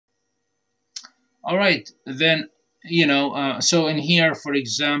All right, then so in here, for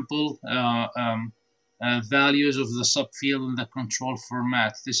example, values of the subfield in the control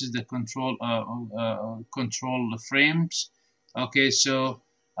format. This is the control frames. Okay, so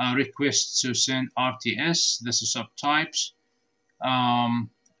requests to send RTS. This is subtypes.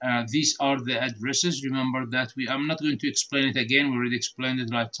 These are the addresses. Remember that I'm not going to explain it again. We already explained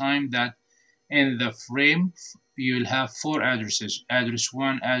it last time that in the frame you'll have four addresses: address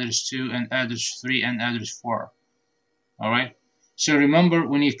 1, address 2, and address 3, and address 4. All right, so remember,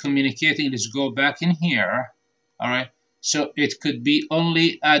 when you're communicating, let's go back in here. All right, so it could be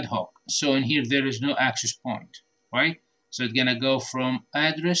only ad hoc. So in here there is no access point, right? So it's gonna go from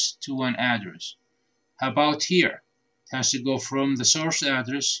address to one address. How about here? It has to go from the source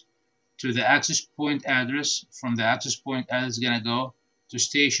address to the access point address. From the access point address, it's gonna go to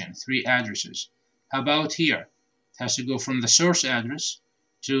station, three addresses. How about here? It has to go from the source address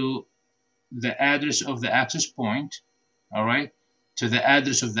to the address of the access point, all right, to the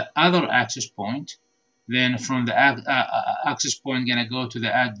address of the other access point. Then from the access point, gonna go to the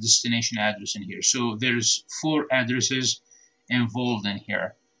destination address in here. So there's four addresses involved in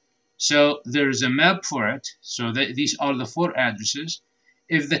here. So there is a map for it. So these are the four addresses.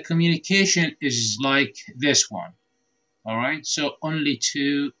 If the communication is like this one, all right, so only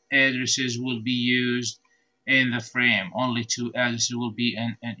two addresses will be used in the frame. Only two addresses will be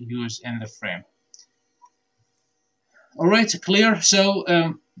used in the frame. All right, clear. So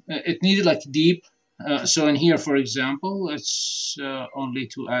it needed like deep. So in here, for example, it's only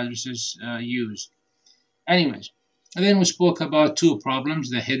two addresses used. Anyways, and then we spoke about two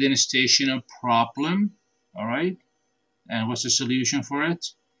problems: the hidden station problem. All right, and what's the solution for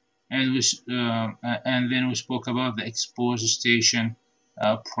it? And then we spoke about the exposed station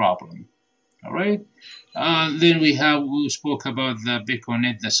problem. All right. Then we spoke about the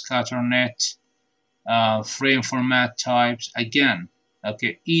BeaconNet, the ScatterNet, frame format types. Again,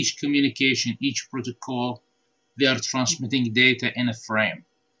 okay, each communication, each protocol, they are transmitting data in a frame.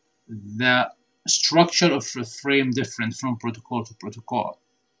 The structure of a frame different from protocol to protocol.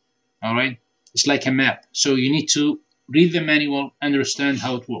 All right, it's like a map. So you need to read the manual, understand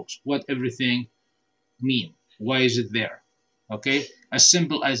how it works, what everything mean, why is it there. Okay, as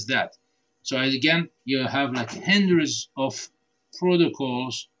simple as that. So again, you have like hundreds of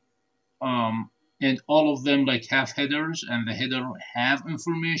protocols, and all of them like have headers, and the header have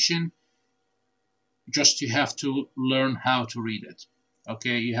information. Just you have to learn how to read it.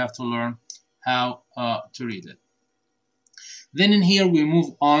 Okay, you have to learn how to read it. Then in here we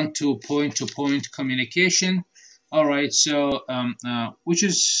move on to point-to-point communication. All right, so which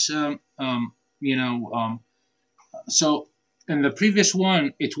is so in the previous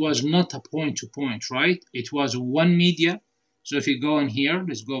one it was not a point-to-point, right? It was one media. So if you go in here,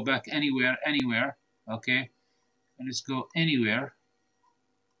 let's go back anywhere, okay, and let's go anywhere.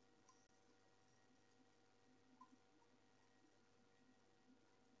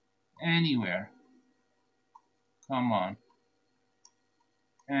 Come on,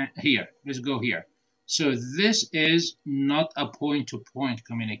 and here, let's go here. So this is not a point-to-point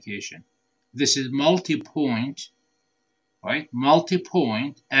communication. This is multi-point, right?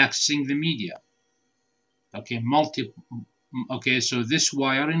 Multi-point accessing the media. Okay, okay, so this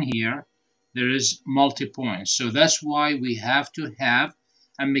wire in here, there is multi-point. So that's why we have to have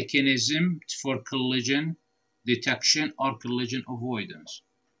a mechanism for collision detection or collision avoidance.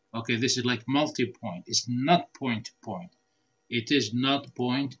 Okay, this is like multi-point. It's not point-to-point. It is not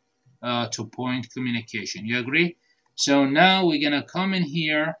point-to-point communication. You agree? So now we're gonna come in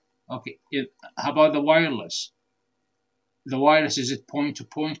here. Okay, how about the wireless? The wireless, is it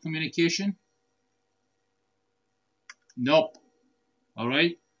point-to-point communication? Nope. All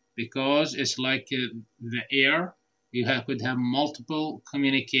right, because it's like the air. You could have multiple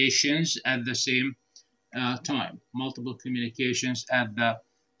communications at the same time. Multiple communications at the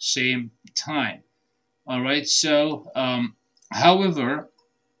same time. All right, so however,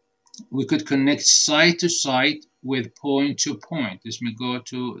 we could connect site to site with point to point. Let me go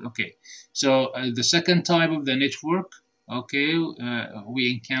to, okay, so the second type of the network, okay,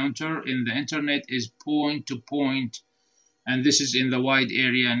 we encounter in the internet is point to point, and this is in the wide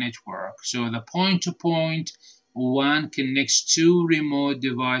area network. So the point to point one connects two remote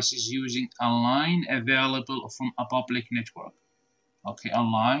devices using a line available from a public network. Okay, a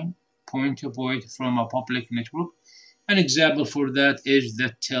line point to point from a public network. An example for that is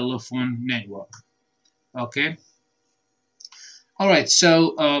the telephone network. Okay. All right.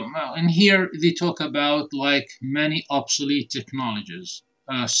 So in here they talk about like many obsolete technologies,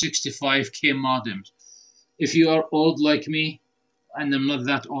 65K modems. If you are old like me, and I'm not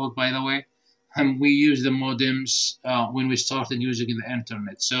that old by the way, and we use the modems when we started using the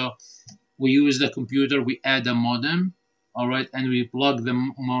internet. So we use the computer, we add a modem, all right, and we plug the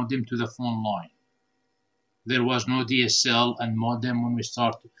modem to the phone line. There was no DSL and modem when we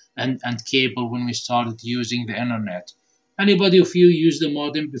started, and cable when we started using the internet. Anybody of you used the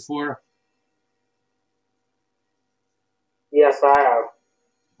modem before? Yes, I have.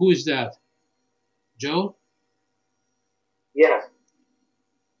 Who is that? Joe? Yes.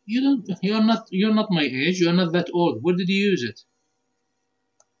 You're not my age. You're not that old. Where did you use it?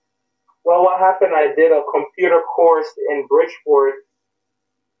 Well, what happened? I did a computer course in Bridgeport.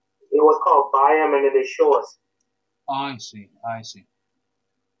 It was called Biome, and then they show us. I see. I see.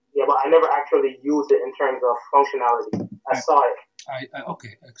 Yeah, but I never actually used it in terms of functionality. I I, saw it.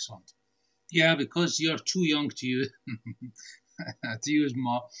 okay, excellent. Yeah, because you're too young to use to use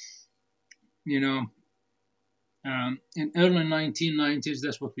more. You know, in early 1990s,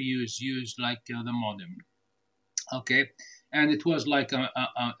 that's what we used like the modem. Okay, and it was like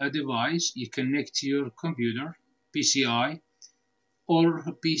a device you connect to your computer, PCI, or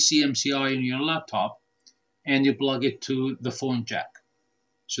PCMCI in your laptop, and you plug it to the phone jack.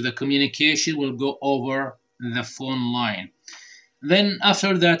 So the communication will go over the phone line. Then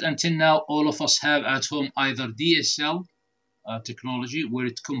after that, until now, all of us have at home either DSL technology, where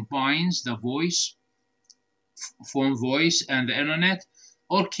it combines the voice, phone voice, and the internet,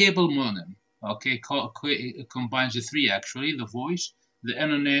 or cable modem. Okay, it combines the three actually: the voice, the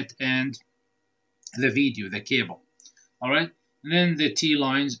internet, and the video, the cable. All right. Then the T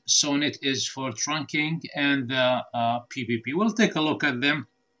lines, SONET is for trunking, and the PPP. We'll take a look at them.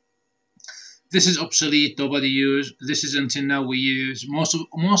 This is obsolete. Nobody use. This is until now we use. Most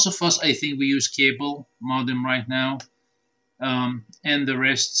of us, I think, we use cable modem right now, and the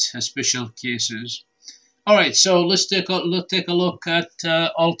rest special cases. All right, so let's take a look at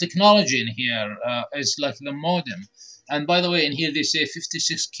all technology in here. It's like the modem, and by the way, in here they say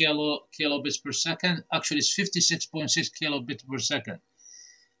 56 kilobits per second. Actually, it's 56.6 kilobits per second.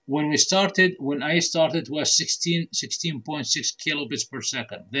 When I started, was 16.6 kilobits per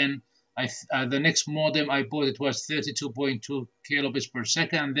second. Then the next modem I bought, it was 32.2 kilobits per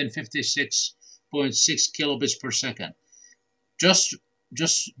second, and then 56.6 kilobits per second. Just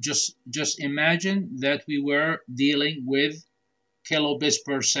just imagine that we were dealing with kilobits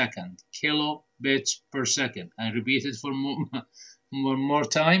per second. Kilobits per second. I repeat it for more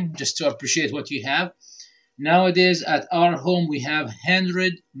time just to appreciate what you have. Nowadays at our home we have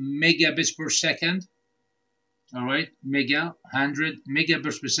 100 megabits per second. All right, 100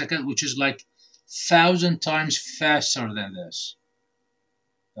 megabits per second, which is like 1,000 times faster than this.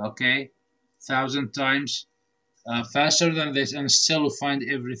 Okay, 1,000 times faster than this, and still find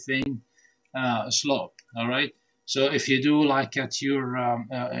everything slow. All right. So if you do like at your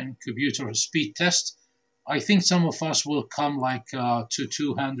computer speed test, I think some of us will come like to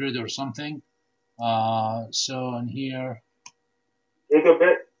 200 or something. So in here,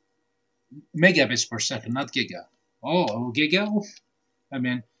 Gigabit. megabits per second, not giga. Oh, giga. I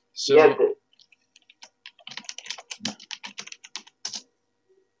mean, Yes. so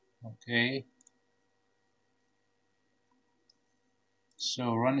okay.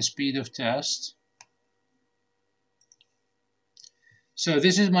 So run speed of test. So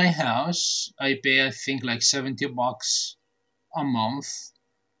this is my house. I pay, I think, like $70 a month,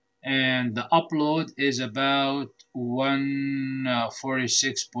 and the upload is about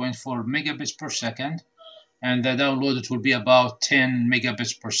 146.4 megabits per second, and the download it will be about 10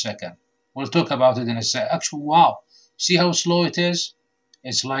 megabits per second. We'll talk about it in a sec. Actually, wow, see how slow it is?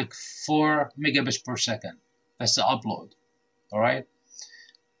 It's like 4 megabits per second. That's the upload, all right,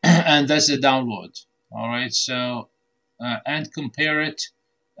 and that's the download, all right. So and compare it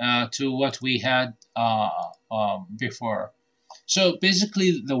to what we had before. So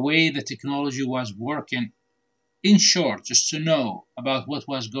basically, the way the technology was working, in short, just to know about what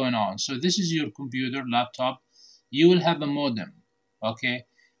was going on. So this is your computer, laptop. You will have a modem, okay?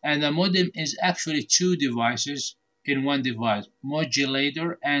 And the modem is actually two devices in one device,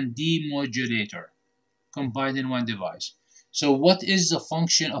 modulator and demodulator, combined in one device. So what is the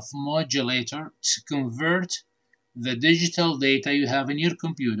function of modulator? To convert the digital data you have in your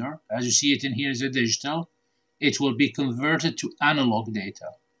computer, as you see it in here is a digital, it will be converted to analog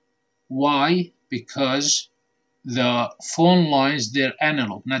data. Why? Because the phone lines, they're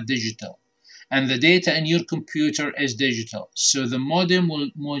analog, not digital. And the data in your computer is digital. So the modem will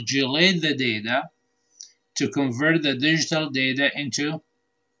modulate the data to convert the digital data into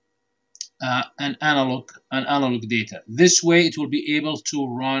an analog data. This way it will be able to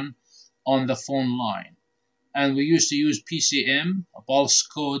run on the phone line. and we used to use PCM, pulse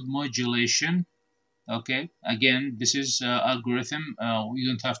code modulation. Okay, again, this is algorithm. We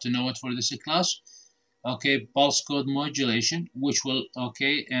don't have to know it for this class. Okay, pulse code modulation, which will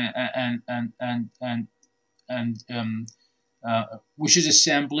okay, which is a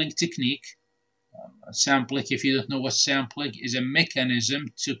sampling technique. Sampling, if you don't know what sampling is, a mechanism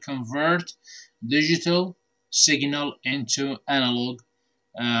to convert digital signal into analog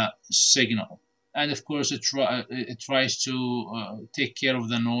signal. And of course, it tries to take care of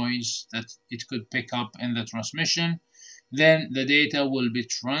the noise that it could pick up in the transmission. Then the data will be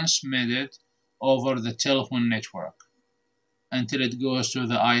transmitted over the telephone network until it goes to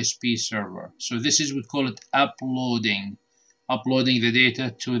the ISP server. So this is, we call it uploading the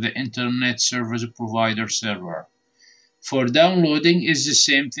data to the internet service provider server. For downloading is the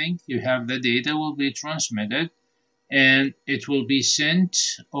same thing. You have the data will be transmitted and it will be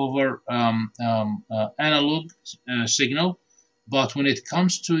sent over analog signal. But when it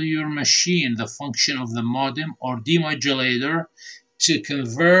comes to your machine, the function of the modem or demodulator to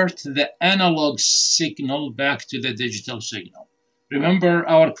convert the analog signal back to the digital signal. Remember,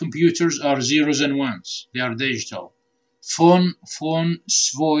 our computers are zeros and ones. They are digital.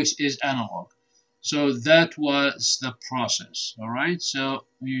 Phone's voice is analog. So that was the process. All right. So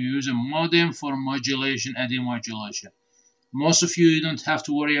you use a modem for modulation and demodulation. Most of you don't have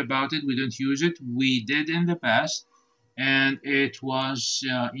to worry about it. We don't use it. We did in the past, and it was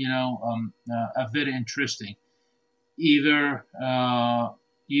a very interesting. Either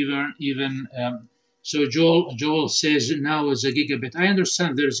even so Joel says now is a gigabit. I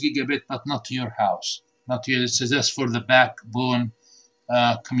understand there's gigabit, but not to your house, not to you. So that's for the backbone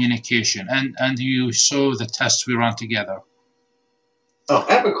communication. And you saw the test we ran together. Oh,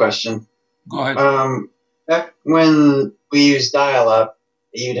 I have a question. Go ahead. Back when we used dial-up,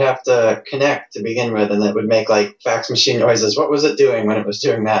 you'd have to connect to begin with, and it would make like fax machine noises. What was it doing when it was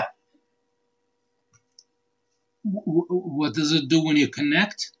doing that? What does it do when you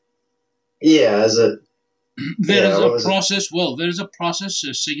connect? Yeah, is it? There is a process. Well, there is a process.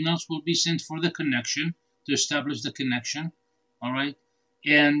 Signals will be sent for the connection to establish the connection. All right,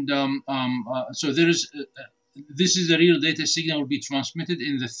 and so there is. This is the real data signal will be transmitted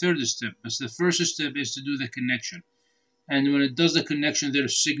in the third step. But the first step is to do the connection, and when it does the connection, their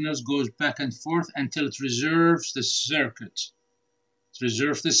signals goes back and forth until it reserves the circuit. It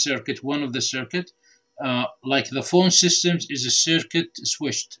reserves the circuit, one of the circuit. Like the phone systems is a circuit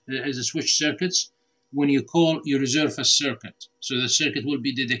switched, is a switch circuits. When you call, you reserve a circuit, so the circuit will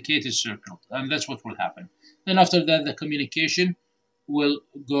be dedicated circuit, and that's what will happen. Then after that, the communication will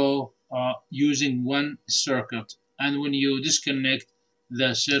go using one circuit, and when you disconnect,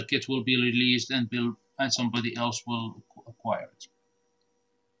 the circuit will be released and somebody else will acquire it.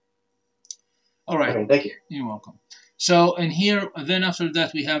 All right. Okay, thank you. You're welcome. So in here, then after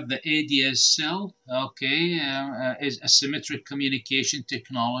that, we have the ADSL. Okay, is asymmetric communication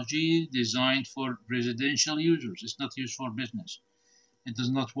technology designed for residential users. It's not used for business. It does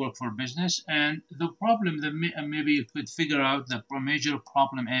not work for business. And the problem that maybe you could figure out, the major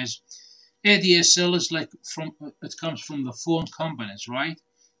problem is ADSL is like it comes from the phone companies, right?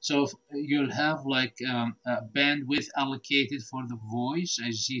 So you'll have like a bandwidth allocated for the voice.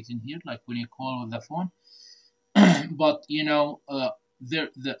 I see it in here, like when you call with the phone. But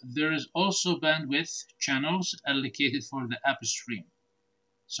there is also bandwidth channels allocated for the upstream.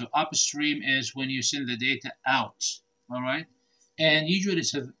 So upstream is when you send the data out, all right? And usually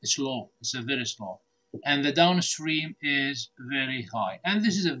it's low, it's a very slow. And the downstream is very high. And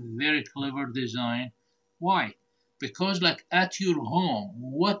this is a very clever design. Why? Because like at your home,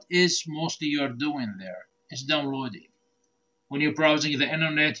 what is mostly you're doing there? It's downloading. When you're browsing the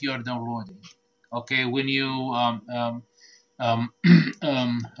internet, you're downloading. Okay, when you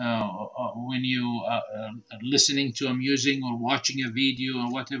when you listening to a music or watching a video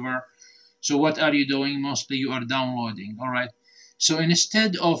or whatever, so what are you doing? Mostly you are downloading. All right, so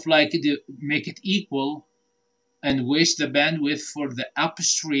instead of like make it equal and waste the bandwidth for the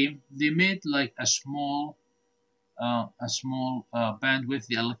upstream, they made like a small bandwidth.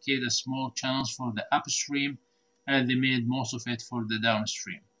 They allocate a small channels for the upstream, and they made most of it for the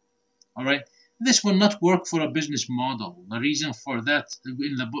downstream. All right. This will not work for a business model. The reason for that,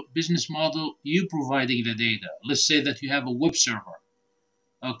 in the business model, you providing the data. Let's say that you have a web server.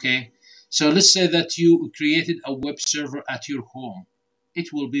 Okay, so let's say that you created a web server at your home.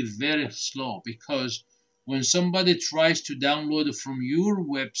 It will be very slow because when somebody tries to download from your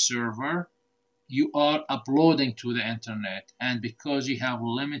web server, you are uploading to the internet, and because you have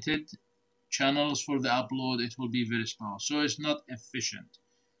limited channels for the upload, it will be very slow. So it's not efficient.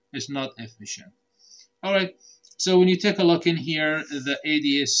 It's not efficient. All right. So when you take a look in here, the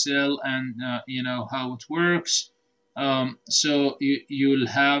ADSL and you know how it works. So you'll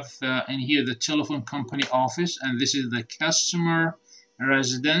have in here the telephone company office, and this is the customer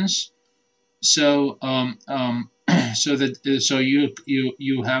residence. So so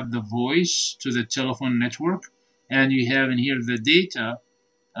you have the voice to the telephone network, and you have in here the data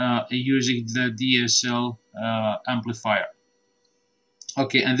using the DSL amplifier.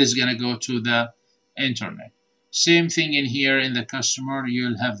 Okay, and this is gonna go to the internet. Same thing in here in the customer.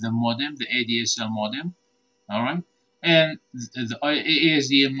 You'll have the modem, the ADSL modem. All right, and the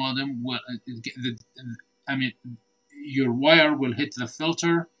ASDL modem will. I mean, your wire will hit the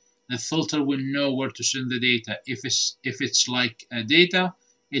filter. The filter will know where to send the data. If it's like data,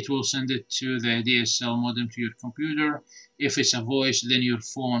 it will send it to the DSL modem to your computer. If it's a voice, then your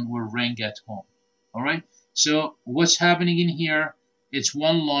phone will ring at home. All right. So what's happening in here? It's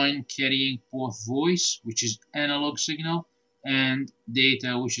one line carrying both voice, which is analog signal, and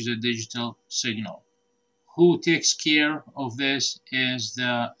data, which is a digital signal. Who takes care of this is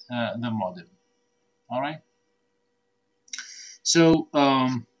the modem. All right. So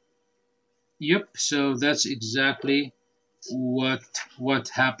yep. So that's exactly what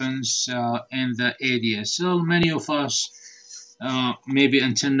happens in the ADSL. Many of us maybe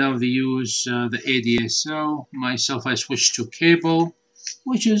until now they use the ADSL. Myself, I switched to cable,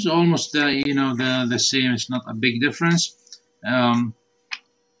 which is almost the same. It's not a big difference. Um,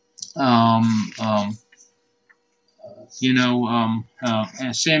 um, um,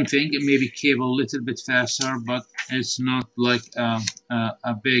 Same thing. Maybe cable a little bit faster, but it's not like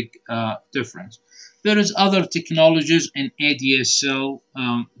a big difference. There is other technologies in ADSL.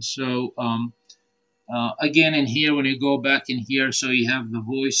 Again, in here, when you go back in here, so you have the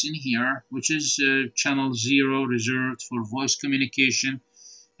voice in here, which is channel 0 reserved for voice communication.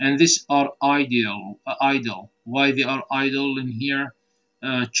 And these are idle. Why they are idle in here?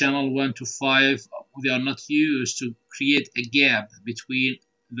 Channel 1 to 5, they are not used to create a gap between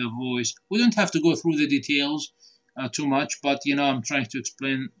the voice. We don't have to go through the details too much, but I'm trying to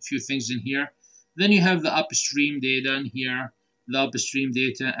explain a few things in here. Then you have the upstream data in here, the upstream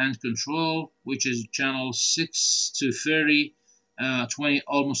data and control, which is channel 6 to 30, 20,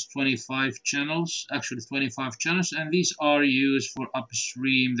 almost 25 channels, actually 25 channels, and these are used for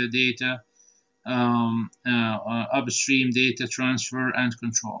upstream the data, upstream data transfer and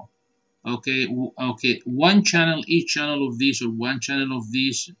control. Okay, okay, each channel of these, or one channel of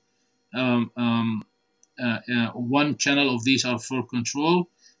these, one channel of these are for control,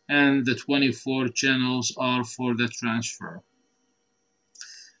 and the 24 channels are for the transfer.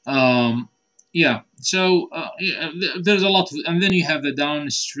 Yeah, so there's a lot of, and then you have the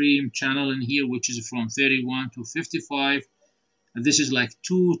downstream channel in here, which is from 31 to 55. And this is like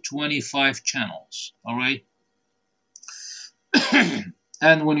 225 channels. All right.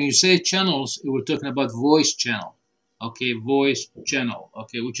 And when you say channels, we're talking about voice channel. Okay, voice channel.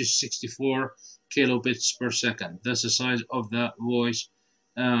 Okay, which is 64 kilobits per second. That's the size of the voice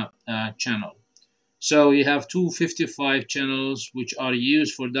channel. So you have 255 channels which are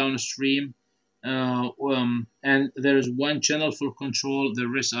used for downstream, and there is one channel for control. The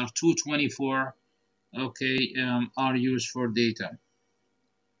rest are 224. Okay, are used for data.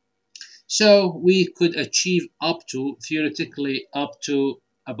 So we could achieve up to, theoretically, up to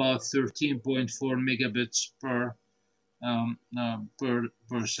about 13.4 megabits per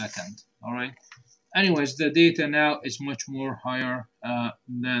second. All right. Anyways, the data now is much more higher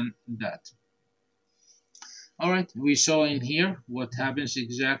than that. All right, we saw in here what happens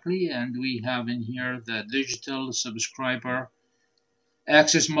exactly, and we have in here the digital subscriber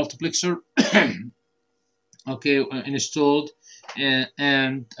access multiplexer okay, installed,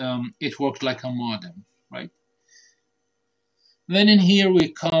 and it worked like a modem, right? Then in here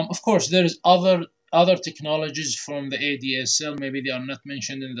we come, of course, there's other technologies from the ADSL. Maybe they are not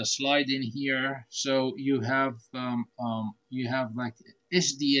mentioned in the slide in here. So you have like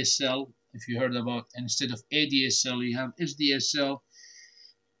SDSL. If you heard about, instead of ADSL, you have SDSL,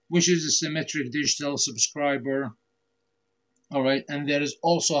 which is a symmetric digital subscriber. All right, and there is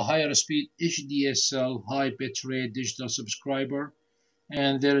also a higher speed HDSL, high bit rate digital subscriber,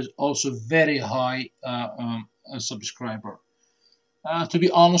 and there is also very high subscriber. To be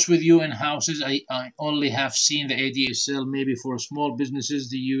honest with you, in houses, I only have seen the ADSL. Maybe for small businesses,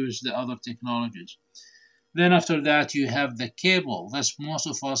 they use the other technologies. Then after that, you have the cable. That's most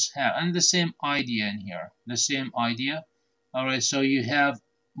of us have, and the same idea in here. The same idea. All right, so you have,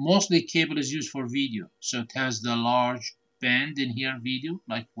 mostly cable is used for video. So it has the large band in here, video,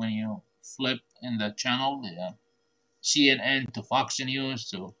 like when you flip in the channel, CNN to Fox News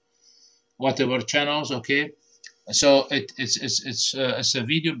to whatever channels. Okay, so it's a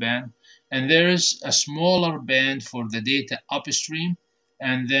video band, and there is a smaller band for the data upstream,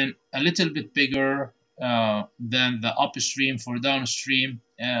 and then a little bit bigger than the upstream for downstream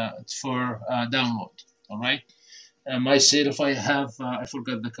for download. All right. Myself, I have I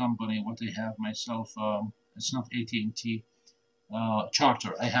forgot the company what I have myself. It's not AT&T.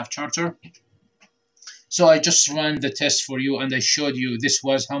 Charter. I have Charter. So I just ran the test for you, and I showed you this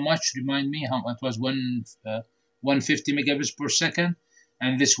was how much. Remind me how it was 150 megabits per second,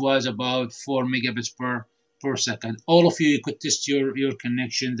 and this was about 4 megabits per second. All of you, you could test your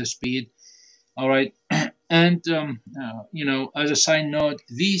connection, the speed. All right, and as a side note,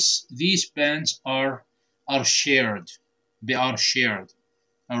 these bands are shared. They are shared.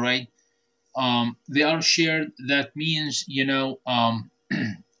 All right, they are shared. That means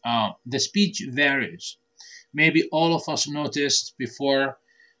the speed varies. Maybe all of us noticed before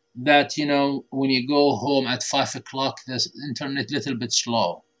that when you go home at 5 o'clock, the internet little bit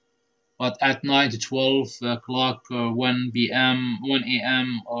slow, but at night 12 o'clock or 1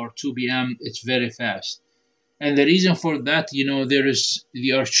 a.m. or 2 p.m. it's very fast. And the reason for that, there is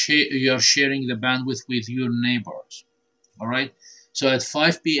you are sharing the bandwidth with your neighbors. All right. So at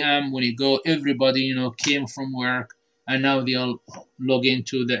 5 p.m. when you go, everybody came from work, and now they'll log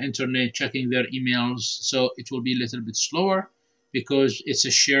into the internet, checking their emails. So it will be a little bit slower because it's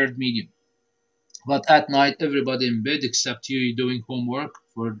a shared medium. But at night, everybody in bed except you doing homework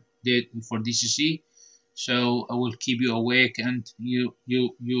for DCC. So I will keep you awake, and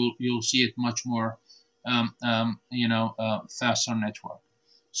you'll see it much more, faster network.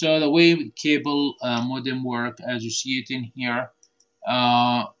 So the way cable modem work, as you see it in here,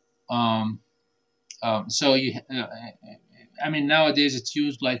 uh, um, so I mean, nowadays it's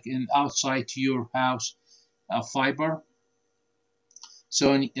used like in outside to your house fiber.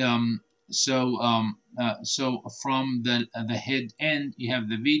 So so from the head end, you have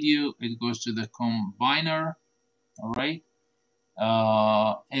the video. It goes to the combiner, all right,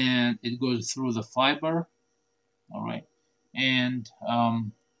 and it goes through the fiber, all right, and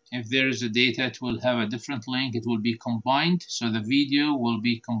if there is a data, it will have a different link. It will be combined, so the video will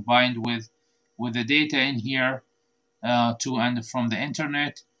be combined with the data in here to and from the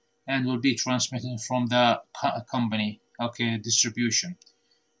internet, and will be transmitted from the company, okay, distribution.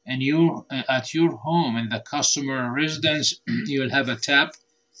 And you at your home in the customer residence, you will have a tap,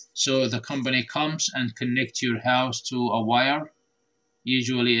 so the company comes and connect your house to a wire.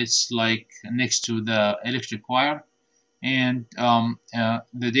 Usually it's like next to the electric wire, and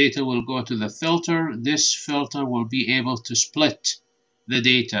the data will go to the filter. This filter will be able to split the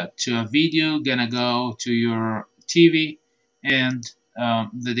data to a video gonna go to your TV, and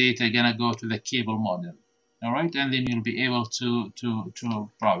the data gonna go to the cable modem. All right, and then you'll be able to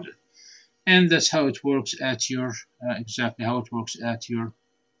browse it. And that's how it works at your exactly how it works at your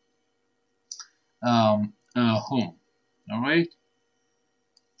home. All right.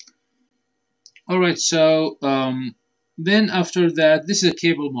 All right. So then after that, this is a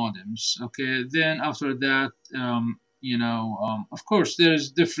cable modems. Okay. Then after that, of course, there's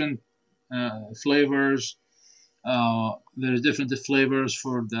different flavors. There's different flavors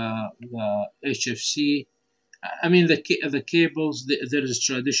for the HFC. I mean, the cables. There is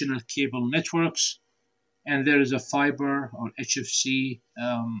traditional cable networks, and there is a fiber or HFC.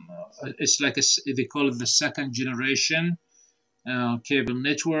 It's like they call it the second generation cable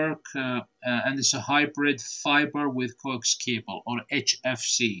network, and it's a hybrid fiber with coax cable, or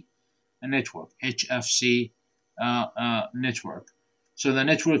HFC network. HFC network. So the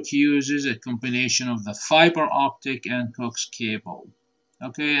network uses a combination of the fiber optic and coax cable.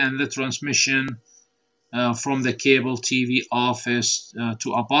 Okay, and the transmission from the cable TV office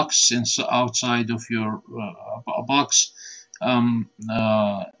to a box outside of your a box, um,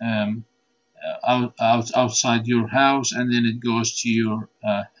 uh, um, outside your house, and then it goes to your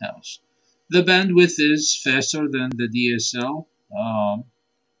house. The bandwidth is faster than the DSL.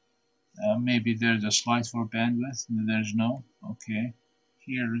 Maybe there's a slide for bandwidth. There's no. Okay.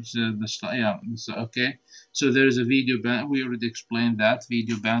 Here is the slide. Yeah. So, okay. So there's a video band. We already explained that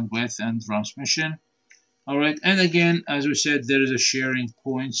video bandwidth and transmission. All right. And again, as we said, there is a sharing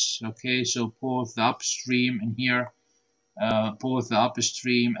points. Okay. So both the upstream and here, both the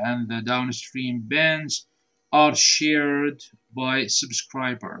upstream and the downstream bands are shared by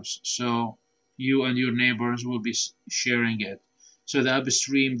subscribers. So you and your neighbors will be sharing it. So the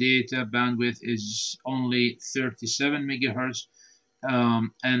upstream data bandwidth is only 37 megahertz,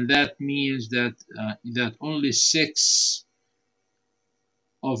 and that means that only 6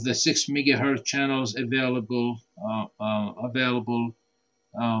 of the 6 megahertz channels available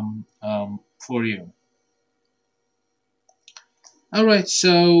for you. All right,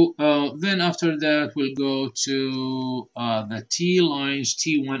 so then after that, we'll go to the T lines.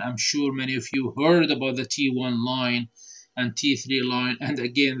 T1, I'm sure many of you heard about the T1 line and T3 line. And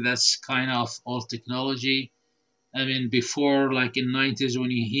again, that's kind of old technology. I mean, before, like in 90s,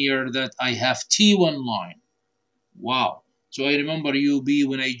 when you hear that I have T1 line, wow. So I remember UB,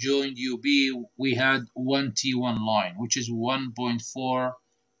 when I joined UB, we had one T1 line, which is 1.4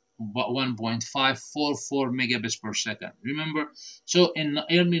 but 1.544 megabits per second. Remember? So in the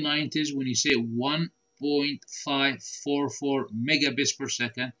early 90s, when you say 1.544 megabits per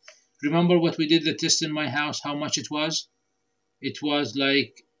second, remember what we did the test in my house, how much it was? It was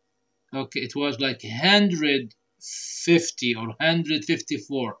like, okay, it was like 150 or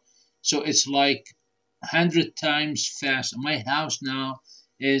 154. So it's like 100 times fast. My house now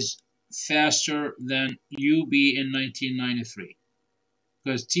is faster than UB in 1993,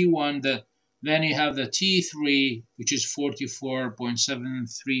 because T1, then you have the T3, which is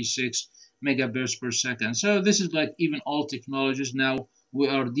 44.736 megabits per second. So this is like even all technologies now. We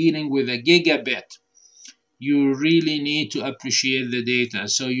are dealing with a gigabit. You really need to appreciate the data.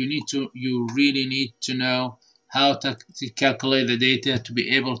 So you really need to know how to calculate the data to be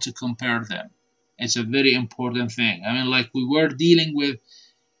able to compare them. It's a very important thing. I mean, like we were dealing with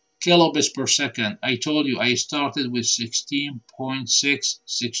kilobits per second. I told you I started with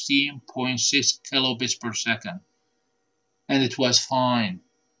 16.6 kilobits per second, and it was fine.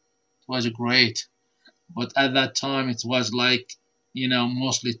 It was great. But at that time, it was like,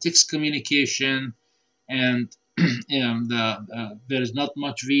 mostly text communication, and there is not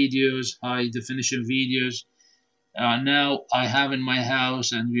much videos, high definition videos. Now I have in my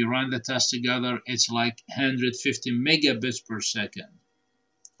house, and we run the test together. It's like 150 megabits per second.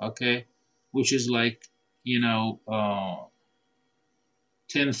 Okay, which is like, you know uh,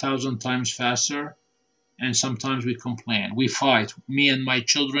 10,000 times faster. And sometimes we complain, we fight, me and my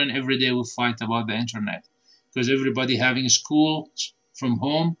children every day we fight about the internet, because everybody having school from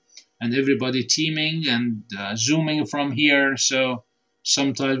home, and everybody teaming and zooming from here. So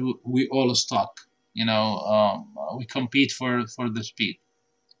sometimes we all stuck, we compete for the speed.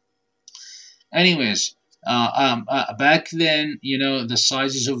 Anyways, back then, the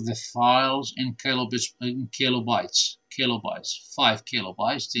sizes of the files in kilobytes, 5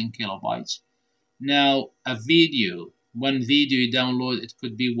 kilobytes, 10 kilobytes. Now, one video you download, it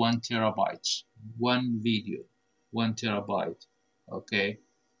could be 1 terabyte. One video, 1 terabyte. Okay.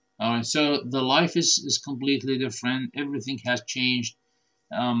 All right. So the life is completely different. Everything has changed.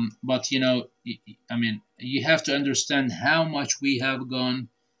 But I mean, you have to understand how much we have gone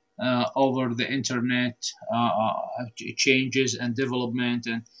over the internet, changes and development,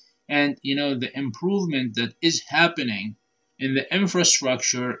 and the improvement that is happening in the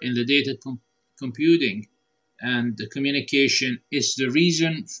infrastructure, in the data computing and the communication, is the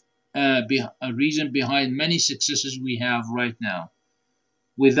reason, a reason behind many successes we have right now.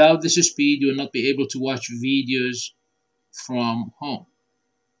 Without this speed, you will not be able to watch videos from home,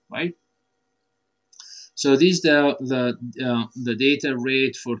 right? So these the data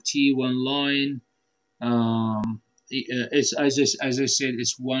rate for T1 line. It's as I said,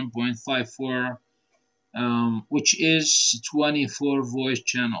 it's 1.54, which is 24 voice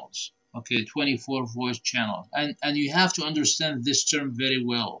channels. Okay, 24 voice channels, and you have to understand this term very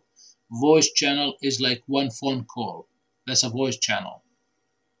well. Voice channel is like one phone call. That's a voice channel.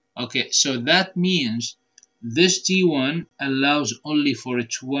 Okay, so that means this T1 allows only for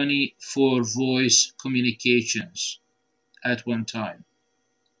 24 voice communications at one time.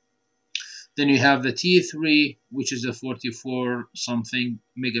 Then you have the T3, which is the 44 something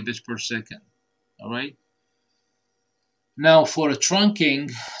megabits per second. All right. Now for a trunking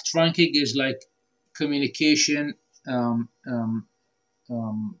is like communication, and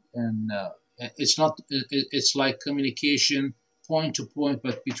it's not. It's like communication point to point,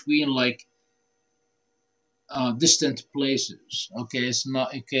 but between like distant places. Okay, it's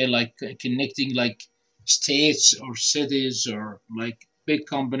not okay like connecting like states or cities or like big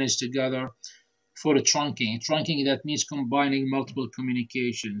companies together. For a trunking, that means combining multiple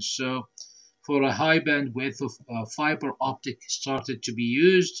communications. So for a high bandwidth of fiber optic started to be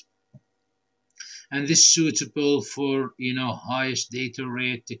used, and this is suitable for highest data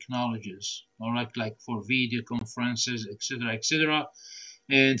rate technologies, all right, like for video conferences, etc., etc.,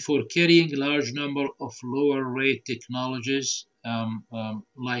 and for carrying large number of lower rate technologies,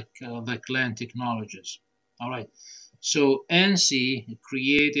 like LAN technologies. All right. So ANSI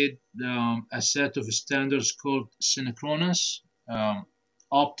created a set of standards called synchronous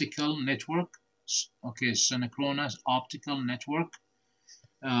optical network. Okay, synchronous optical network.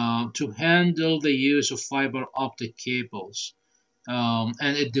 to handle the use of fiber optic cables.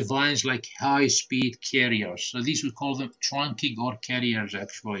 And it defines like high-speed carriers. So these we call them trunking or carriers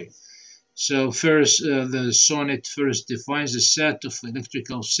actually. So first, the SONET first defines a set of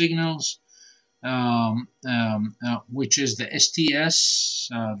electrical signals, which is the STS,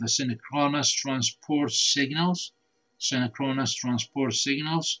 the synchronous transport signals, synchronous transport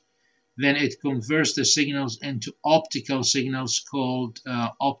signals. Then it converts the signals into optical signals called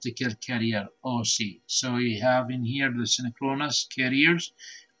optical carrier OC. So you have in here the synchronous carriers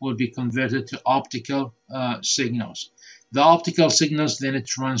will be converted to optical signals. The optical signals then are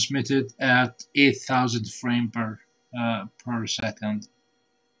transmitted at 8,000 frames per second.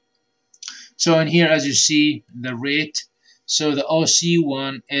 So in here, as you see, the rate, so the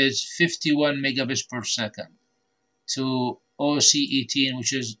OC1 is 51 megabits per second to OC18,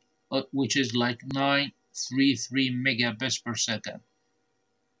 which is like 933 megabits per second,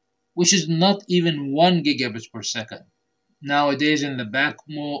 which is not even 1 gigabits per second. Nowadays in the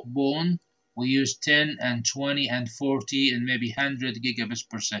backbone, we use 10 and 20 and 40 and maybe 100 gigabits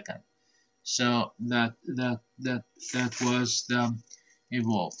per second. So that was the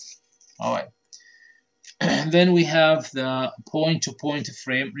evolved. All right. Then we have the point-to-point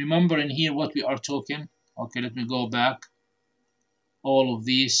frame. Remember in here what we are talking. Okay, let me go back. All of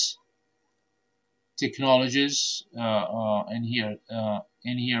these technologies in here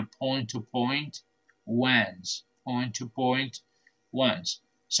point-to-point WANs, point-to-point WANs.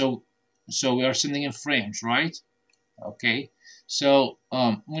 So we are sending in frames, right? Okay. So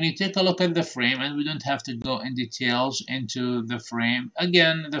when you take a look at the frame, and we don't have to go in details into the frame.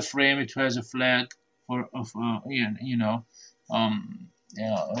 Again, the frame, it has a flag for for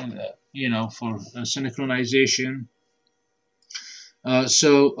synchronization.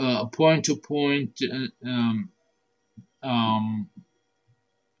 Point to point,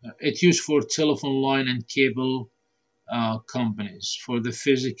 it's used for telephone line and cable companies for the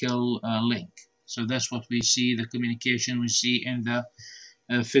physical link. So that's what we see, the communication we see in the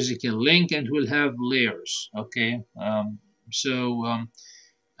physical link, and we'll have layers. Okay. So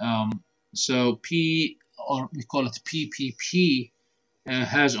P, or we call it PPP,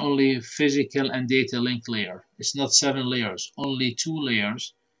 has only physical and data link layer. It's not 7 layers, only 2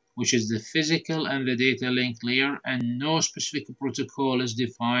 layers, which is the physical and the data link layer, and no specific protocol is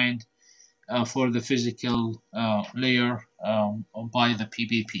defined for the physical layer by the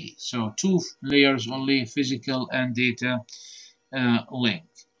PPP. So 2 layers only, physical and data link.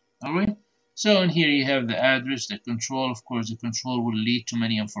 All right. So in here you have the address, the control. Of course, the control will lead to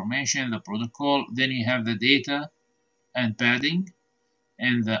many information, the protocol. Then you have the data and padding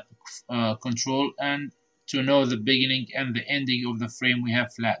and the control. And to know the beginning and the ending of the frame, we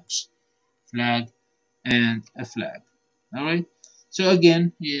have flags, flag and a flag. All right. So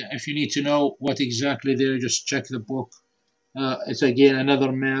again, yeah, if you need to know what exactly there, just check the book. It's again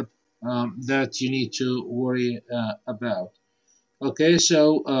another map that you need to worry about. Okay,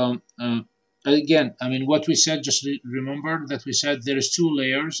 so again, I mean, what we said, just remember that we said there is 2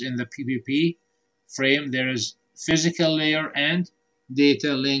 layers in the PPP frame. There is physical layer and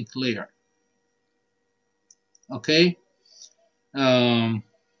data link layer. Okay. There's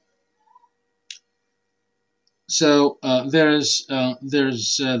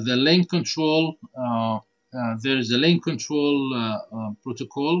the link control. There's the link control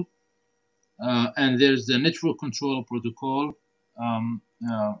protocol, and there's the network control protocol. And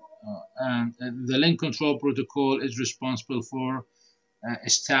the link control protocol is responsible for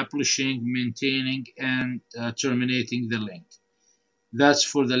establishing, maintaining, and terminating the link. That's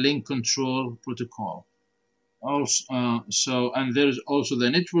for the link control protocol. Also, and there's also the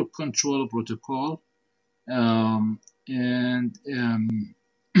network control protocol, and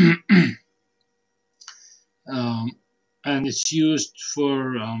and it's used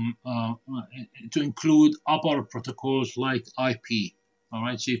for to include upper protocols like IP. All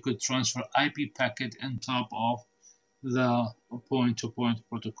right, so you could transfer IP packet on top of the point-to-point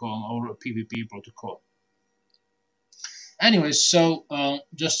protocol or a PPP protocol. Anyways, so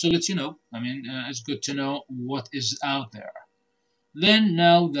just to let you know, I mean, it's good to know what is out there. Then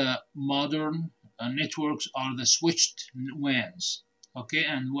now the modern networks are the switched WANs. Okay,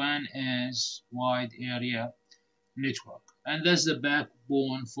 and WAN is wide area network, and that's the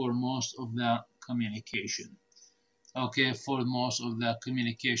backbone for most of the communication. Okay, for most of the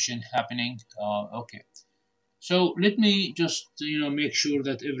communication happening. Okay, so let me just make sure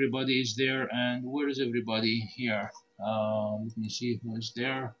that everybody is there. And where is everybody here? Let me see who is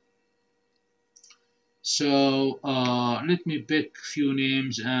there. So let me pick few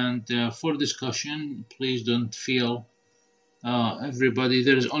names, and for discussion, please don't feel Everybody,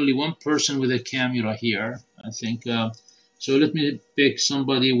 there is only one person with a camera here, I think. So let me pick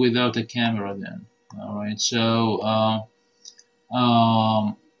somebody without a camera then. All right. So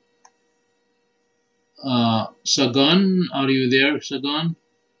um, Sagan, are you there, Sagan?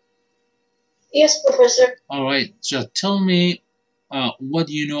 Yes, Professor. All right. So tell me, what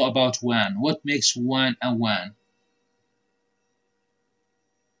do you know about WAN? What makes WAN a WAN?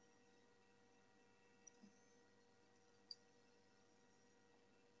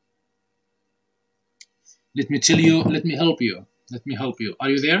 Let me tell you. Let me help you. Let me help you. Are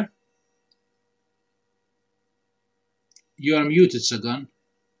you there? You are muted, Sagan.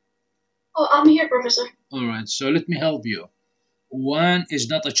 Oh, I'm here, Professor. All right. So let me help you. WAN is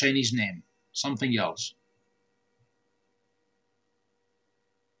not a Chinese name. Something else.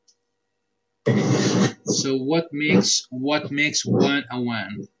 So what makes WAN a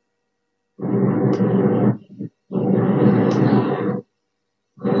WAN?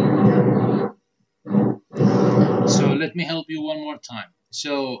 So let me help you one more time.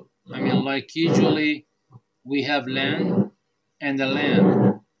 So I mean, like usually we have LAN and a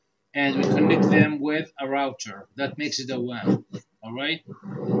LAN, and we connect them with a router. That makes it a WAN. All right.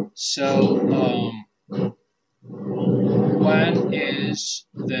 So WAN is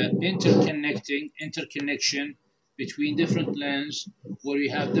the interconnection between different LANs where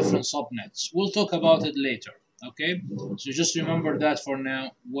you have different subnets. We'll talk about it later. Okay. So just remember that for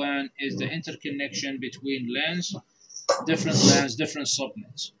now. WAN is the interconnection between LANs, different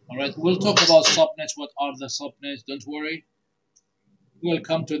subnets. All right. We'll talk about subnets. What are the subnets? Don't worry. We'll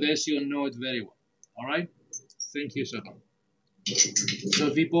come to this. You'll know it very well. All right. Thank you, sir. So,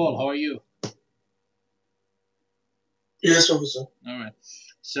 Vipol, how are you? Yes, Professor. All right.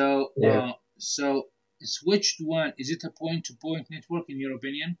 So, Yeah. so switched WAN, is it a point-to-point network in your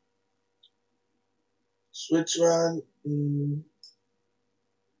opinion? Switch one?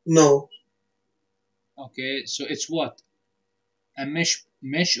 No. Okay. So it's what? A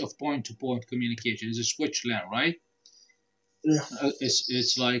mesh of point-to-point communication. It's a switch LAN, right? Yeah.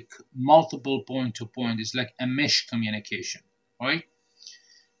 It's like multiple point-to-point. It's like a mesh communication, right?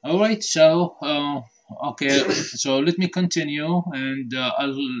 All right. So, okay. So let me continue, and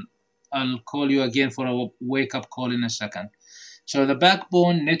I'll call you again for a wake-up call in a second. So the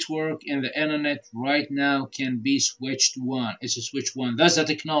backbone network in the internet right now can be switched one. It's a switch one. That's the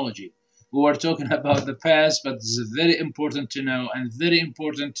technology. We were talking about the past, but it's very important to know and very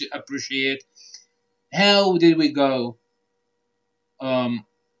important to appreciate. How did we go um,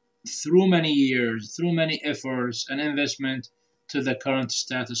 through many years, through many efforts and investment to the current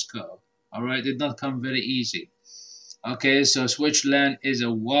status quo? All right, it did not come very easy. Okay, so switch LAN is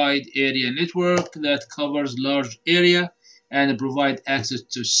a wide area network that covers large area and provide access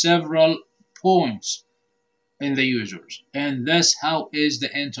to several points in the users. And that's how is the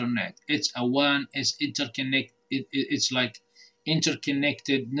internet. It's a WAN, it's like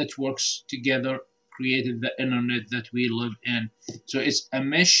interconnected networks together created the internet that we live in. So it's a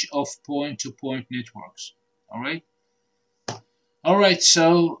mesh of point to point networks. All right. All right,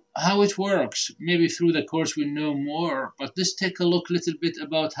 so how it works? Maybe through the course we know more, but let's take a look a little bit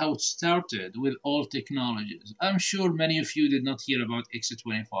about how it started with all technologies. I'm sure many of you did not hear about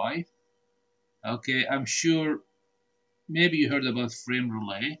X25. Okay, I'm sure maybe you heard about frame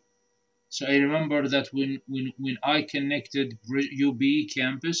relay. So I remember that when I connected UB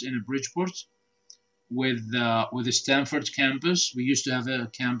campus in Bridgeport with the Stanford campus, we used to have a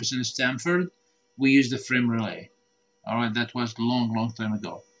campus in Stanford. We used the frame relay. All right, that was long time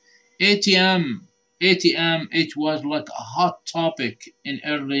ago. ATM, ATM, it was like a hot topic in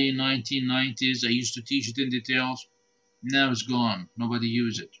early 1990s. I used to teach it in details. Now it's gone. Nobody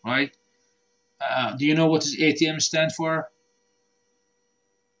uses it, right? Do you know what does ATM stand for?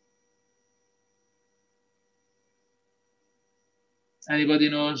 Anybody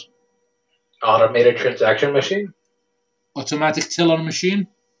knows? Automated transaction machine? Automatic teller machine?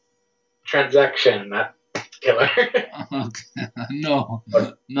 Transaction, not killer. Okay. No,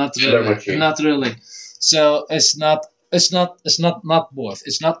 Or not teller really. machine. Not really. So it's not both.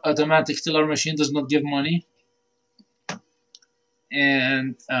 It's not automatic teller machine does not give money,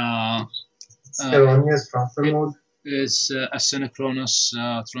 and Erroneous transfer mode. it's asynchronous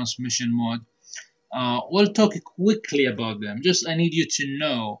transmission mode. We'll talk quickly about them. Just I need you to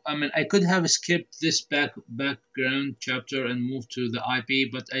know. I mean, I could have skipped this background chapter and moved to the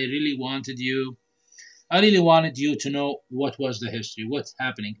IP, but I really wanted you to know what was the history, what's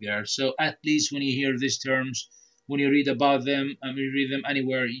happening there. So at least when you hear these terms, when you read about them, I mean, you read them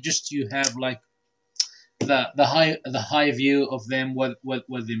anywhere, you have like the high view of them, what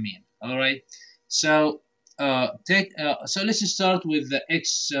they mean. All right. So so let's start with the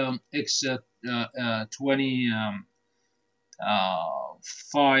x 20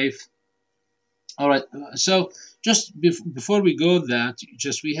 5. All right, so just before we go that,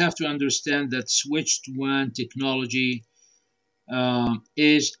 just we have to understand that switched WAN technology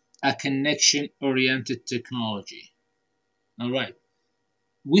is a connection-oriented technology. All right,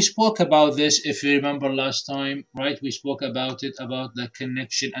 we spoke about this if you remember last time, right? We spoke about it about the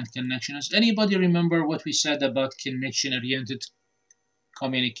connection and connections. Anybody remember what we said about connection-oriented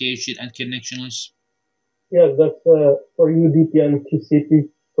communication and connectionless? Yes, that's for UDP and TCP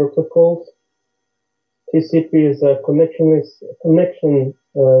protocols. TCP is a connection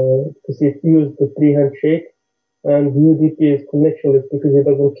because it used the three handshake, and UDP is connectionless because it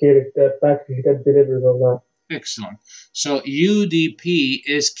doesn't care if the package gets delivered or not. Excellent. So UDP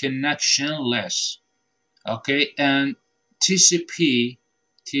is connectionless, okay, and TCP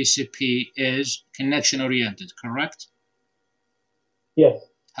is connection oriented, correct? Yes.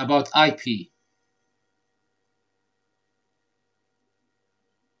 How about IP?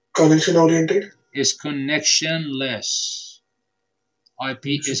 Connection oriented is connectionless. IP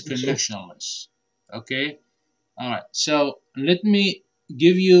is connectionless. Okay. All right. So let me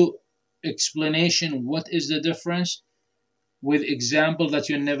give you explanation. What is the difference with example that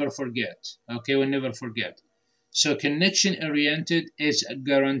you never forget? Okay, we'll never forget. So connection oriented is a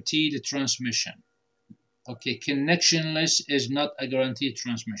guaranteed transmission. Okay, connectionless is not a guaranteed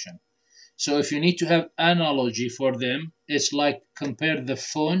transmission. So if you need to have analogy for them, it's like compare the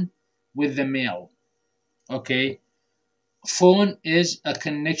phone with the mail. Okay, phone is a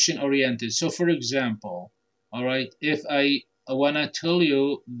connection oriented. So for example, all right, if I want to tell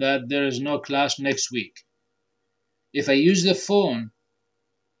you that there is no class next week, if I use the phone,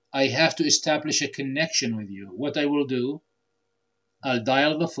 I have to establish a connection with you. What I will do, I'll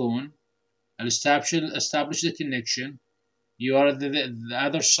dial the phone, I'll establish the connection. You are the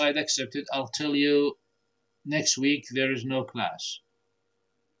other side accepted. I'll tell you next week there is no class.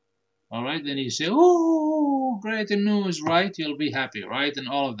 All right, then you say, oh, great news, right? You'll be happy, right? And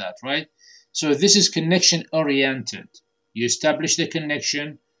all of that, right? So this is connection oriented. You establish the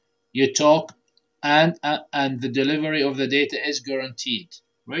connection, you talk, and the delivery of the data is guaranteed,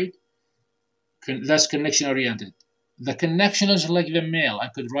 right? That's connection oriented. The connection is like the mail. I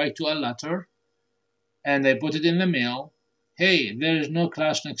could write to a letter, and I put it in the mail. Hey, there is no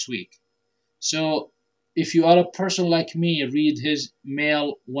class next week. So if you are a person like me, read his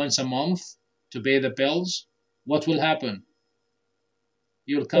mail once a month to pay the bills, what will happen?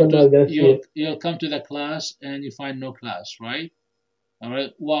 You'll come to you'll come to the class and you find no class, right? All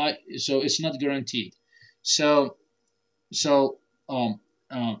right. Why? So it's not guaranteed. So so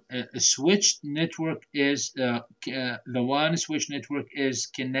a switched network is the one switch network is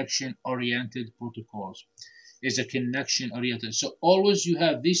connection oriented protocols. Is a connection oriented. So always you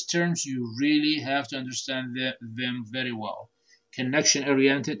have these terms, you really have to understand them very well. Connection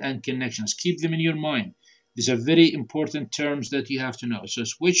oriented and connections. Keep them in your mind. These are very important terms that you have to know. So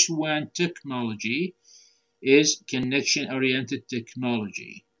switch WAN technology is connection oriented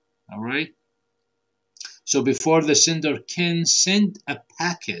technology. All right. So before the sender can send a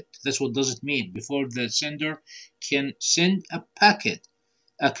packet, that's what does it mean. Before the sender can send a packet,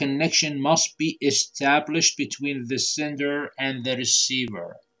 a connection must be established between the sender and the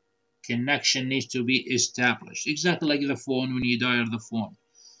receiver. Connection needs to be established. Exactly like the phone when you dial the phone.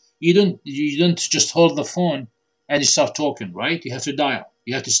 You don't just hold the phone and you start talking, right? You have to dial.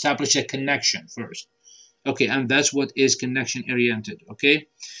 You have to establish a connection first. Okay, and that's what is connection oriented. Okay.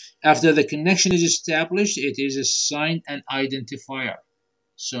 After the connection is established, it is assigned an identifier.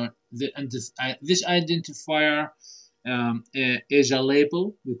 So this identifier is a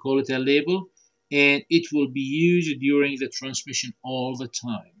label. We call it a label, and it will be used during the transmission all the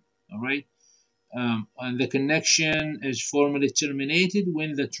time. All right. And the connection is formally terminated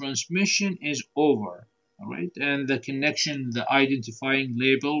when the transmission is over. All right. And the connection, the identifying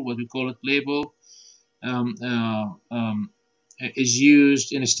label, what we call it label, um, uh, um, is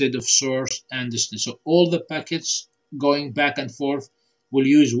used instead of source and destination. So all the packets going back and forth will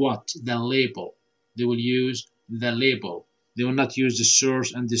use what? The label. They will use the label. They will not use the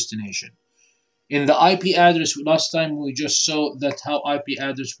source and destination. In the IP address, last time we just saw that how IP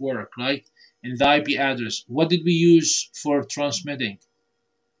address work, right? In the IP address, what did we use for transmitting?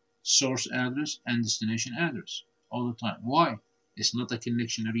 Source address and destination address all the time. Why? It's not a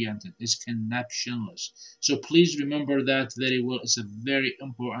connection oriented, it's connectionless. So please remember that very well. It's a very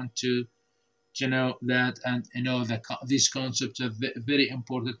important to know that, and you know that these concepts are very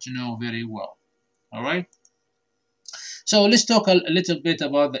important to know very well. All right. So let's talk a little bit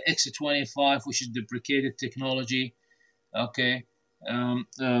about the X25, which is deprecated technology. Okay.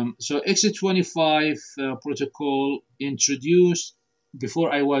 So X25 protocol introduced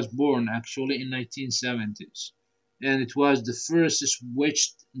before I was born, actually in 1970s, and it was the first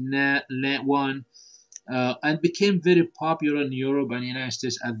switched one, and became very popular in Europe and United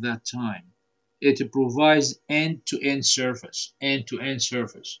States at that time. It provides end-to-end service, end-to-end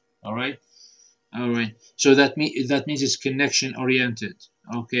service. All right, all right. So that means it's connection oriented.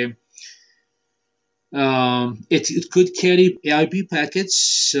 Okay. It could carry IP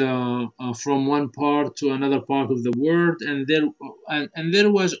packets from one part to another part of the world, and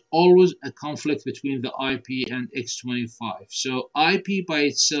there was always a conflict between the IP and X25. So IP by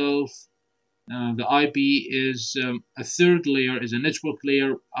itself, the IP is a third layer, is a network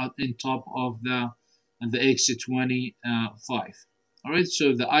layer out in top of the X25. All right,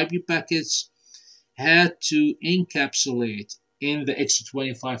 so the IP packets had to encapsulate in the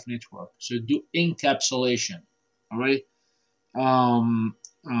X25 network. So do encapsulation. All right. Um,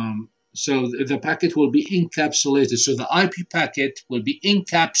 so the packet will be encapsulated. So the IP packet will be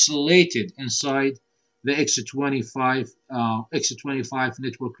encapsulated inside the X25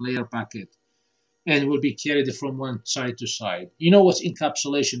 network layer packet, and will be carried from one side to side. You know what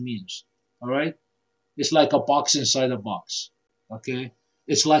encapsulation means? All right. It's like a box inside a box. Okay.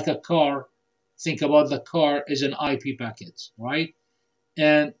 It's like a car. Think about the car as an IP packet, right?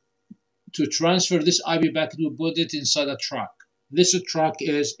 And to transfer this IP packet, we put it inside a truck. This truck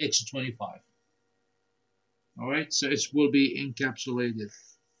is X25. All right, so it will be encapsulated.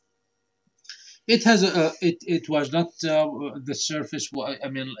 It has it was not the surface. I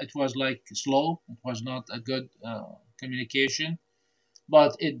mean, it was like slow. It was not a good communication,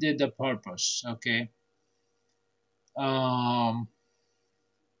 but it did the purpose. Okay. Um.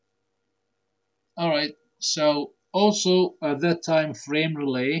 All right. So also at that time, frame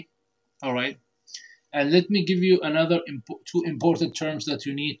relay. All right. And let me give you another two important terms that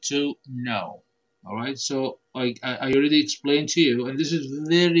you need to know. All right. So I already explained to you, and this is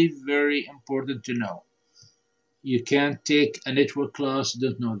very, very important to know. You can't take a network class,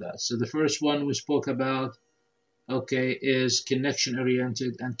 don't know that. So the first one we spoke about, okay, is connection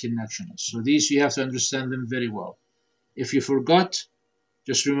oriented and connectionist. So these you have to understand them very well. If you forgot,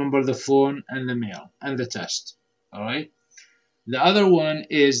 just remember the phone and the mail and the test. All right. The other one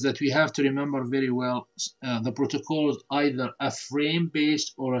is that we have to remember very well the protocol is either a frame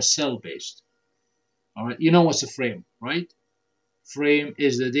based or a cell based. All right, you know what's a frame, right? Frame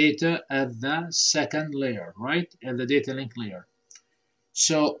is the data at the second layer, right? At the data link layer.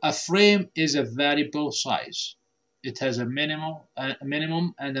 So a frame is a variable size. It has a minimum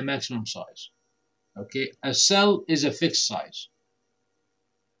and a maximum size. Okay, a cell is a fixed size.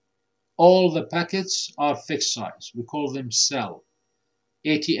 All the packets are fixed size. We call them cell.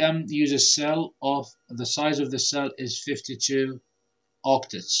 ATM uses cell of the size of the cell is 52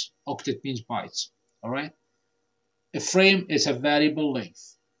 octets. Octet means bytes. All right. A frame is a variable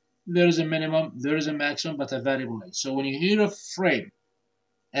length. There is a minimum, there is a maximum, but a variable length. So when you hear a frame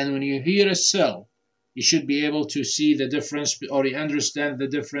and when you hear a cell, you should be able to see the difference, or you understand the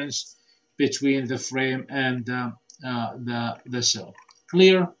difference between the frame and the cell.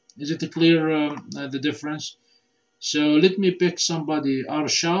 Clear? Is it clear the difference? So let me pick somebody.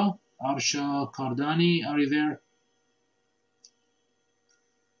 Arsha Kardani, are you there?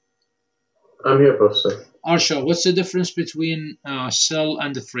 I'm here, Professor. Arsha, what's the difference between cell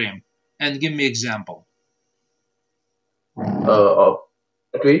and the frame? And give me example.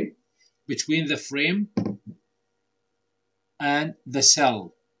 Between? Between the frame and the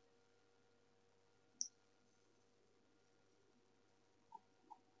cell.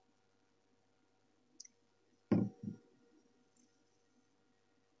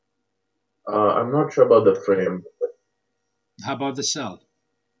 I'm not sure about the frame. How about the cell?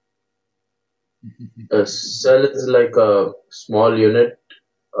 A cell is like a small unit.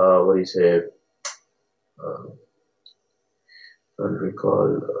 What do you say? Don't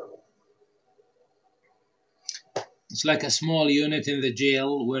recall. It's like a small unit in the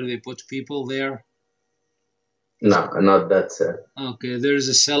jail where they put people there. No, not that cell. Okay, there's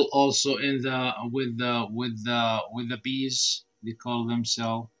a cell also in the with the bees. They call them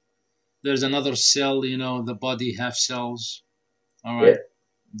cell. There's another cell, the body have cells. All right.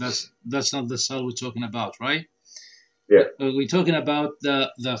 Yeah. That's not the cell we're talking about, right? Yeah. We're talking about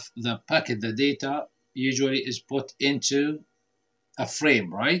the packet, the data usually is put into a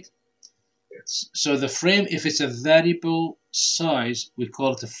frame, right? So the frame, if it's a variable size, we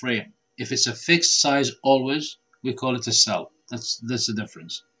call it a frame. If it's a fixed size always, we call it a cell. That's the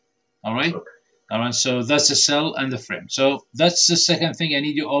difference. All right. Okay. All right, so that's the cell and the frame. So that's the second thing I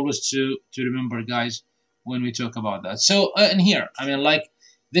need you always to remember, guys, when we talk about that. So in here, I mean, like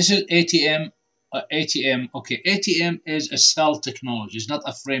this is ATM. ATM. Okay, ATM is a cell technology. It's not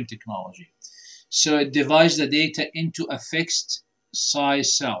a frame technology. So it divides the data into a fixed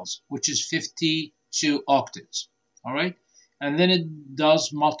size cells, which is 52 octets. All right, and then it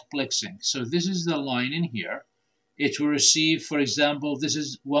does multiplexing. So this is the line in here. It will receive, for example, this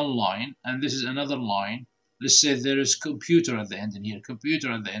is one line and this is another line. Let's say there is computer at the end in here,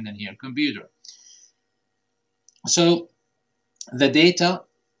 computer at the end in here, computer. So the data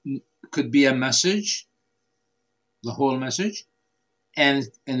could be a message, the whole message, and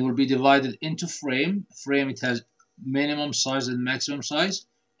will be divided into frame. Frame, it has minimum size and maximum size,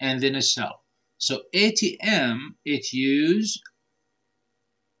 and then a cell. So ATM, it use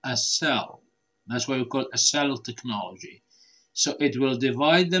a cell. That's why we call it a cell technology. So it will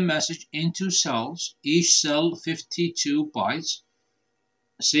divide the message into cells, each cell 52 bytes,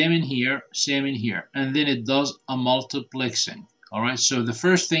 same in here, same in here, and then it does a multiplexing. All right, so the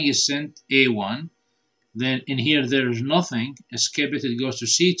first thing is sent A1, then in here there is nothing, skip it, it goes to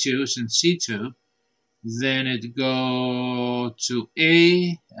C2, send C2, then it go to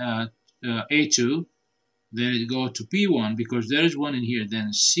A2, then it go to P1 because there is one in here, then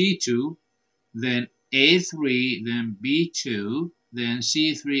C2, then A3, then B2, then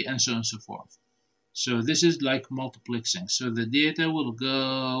C3, and so on and so forth. So this is like multiplexing. So the data will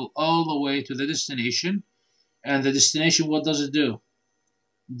go all the way to the destination, and the destination, what does it do?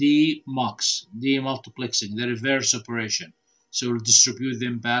 Demultiplexing, the reverse operation. So it'll distribute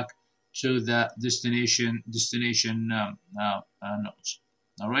them back to the destination nodes.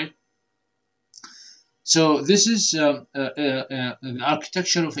 All right. So this is the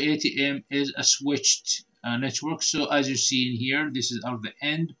architecture of ATM is a switched network. So as you see in here, this is the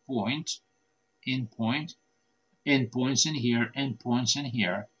endpoints in here, endpoints in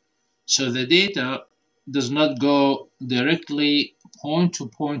here. So the data does not go directly point to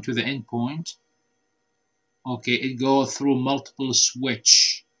point to the endpoint. Okay, it goes through multiple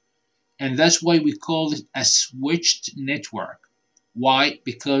switch, and that's why we call it a switched network. Why?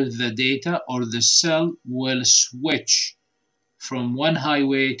 Because the data or the cell will switch from one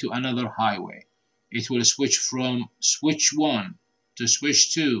highway to another highway. It will switch from switch 1 to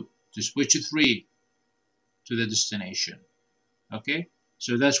switch 2 to switch 3 to the destination. Okay,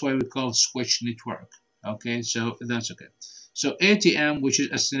 so that's why we call switch network. Okay, so that's okay. So ATM, which is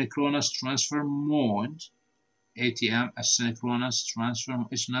asynchronous transfer mode, ATM, asynchronous transfer,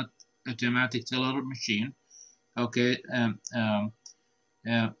 it's not automatic teller machine. Okay,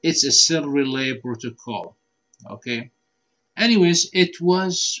 it's a cell relay protocol. Okay. Anyways, it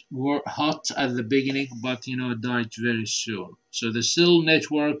was hot at the beginning, but it died very soon. So the cell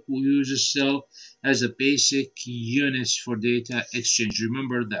network will use a cell as a basic unit for data exchange.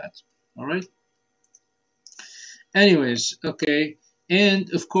 Remember that. All right. Anyways, okay,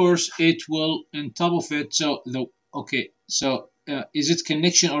 and of course it will on top of it. So is it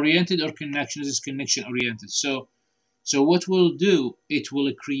connection oriented or connection? Is connection oriented? So what we'll do, it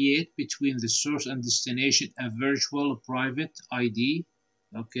will create between the source and destination a virtual private ID,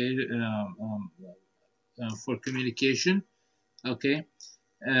 okay, for communication, okay.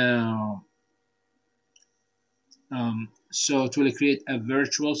 Um, so it will create a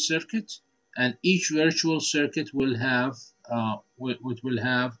virtual circuit, and each virtual circuit will have a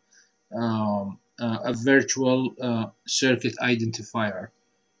virtual circuit identifier.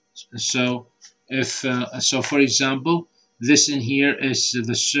 So so for example, this in here is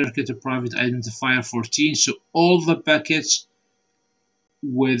the circuit private identifier 14. So all the packets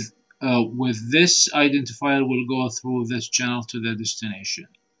with this identifier will go through this channel to the destination.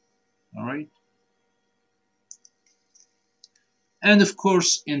 All right. And of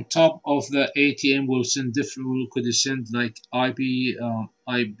course, in top of the ATM, we'll send different. We could send like IP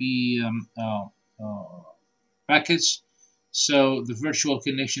packets. So the virtual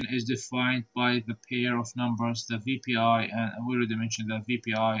connection is defined by the pair of numbers, the VPI, and we already mentioned the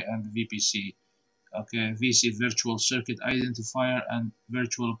VPI and the VPC. Okay, VC, virtual circuit identifier, and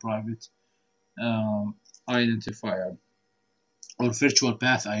virtual private identifier, or virtual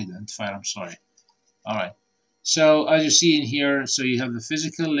path identifier. I'm sorry. All right. So as you see in here, so you have the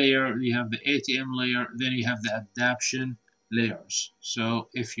physical layer, you have the ATM layer, then you have the adaptation layers. So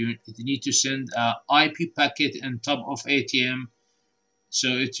if you need to send a IP packet on top of ATM, so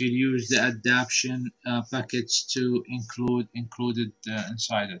it will use the adaptation packets to included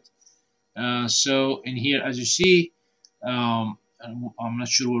inside it. So in here, as you see, I'm not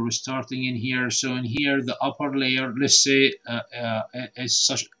sure where we're starting in here. So in here, the upper layer, let's say, is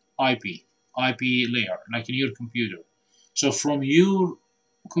such IP. IP layer, like in your computer. So from your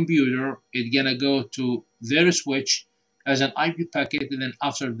computer, it's gonna go to their switch as an IP packet, and then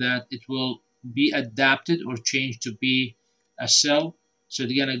after that, it will be adapted or changed to be a cell. So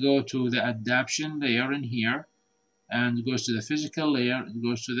it's gonna go to the adaptation layer in here, and it goes to the physical layer. It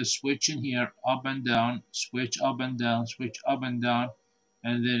goes to the switch in here, up and down, switch up and down, switch up and down,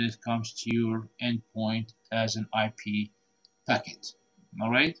 and then it comes to your endpoint as an IP packet.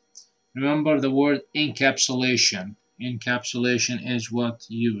 All right. Remember the word encapsulation. Encapsulation is what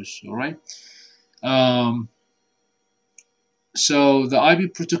use. All right. Um, so the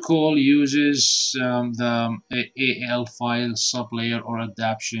IP protocol uses the AL file sublayer or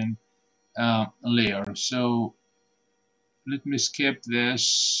adaptation layer. So let me skip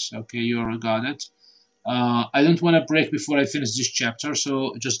this. Okay, you already got it. I don't want to break before I finish this chapter,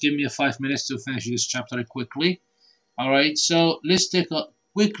 so just give me 5 minutes to finish this chapter quickly. All right, so let's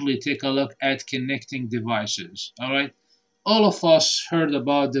quickly take a look at connecting devices. All right, all of us heard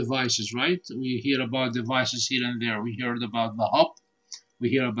about devices, right? We hear about devices here and there. We heard about the hub, we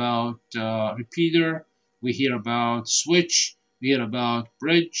hear about repeater, we hear about switch, we hear about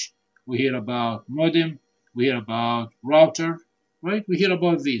bridge, we hear about modem, we hear about router, right? We hear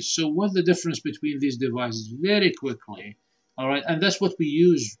about these. So what's the difference between these devices? Very quickly, all right? And that's what we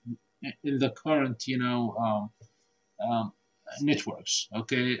use in the current, um, networks.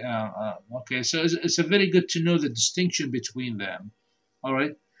 Okay, okay. So it's a very good to know the distinction between them. All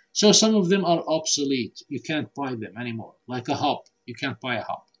right. So some of them are obsolete. You can't buy them anymore. Like a hub, you can't buy a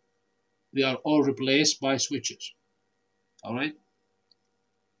hub. They are all replaced by switches. All right.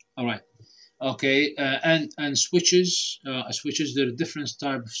 All right. Okay. And switches. Switches. There are different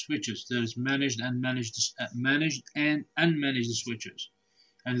type of switches. There's managed and unmanaged switches.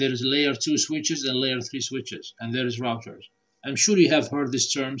 And there is layer 2 switches and layer 3 switches, and there is routers. I'm sure you have heard these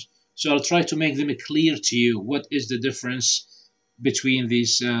terms, so I'll try to make them clear to you. What is the difference between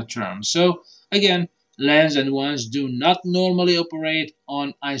these terms? So again, LANs and WANs do not normally operate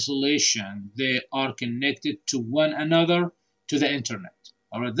on isolation. They are connected to one another to the internet.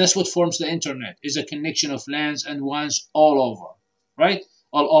 All right, that's what forms the internet, is a connection of LANs and WANs all over, right?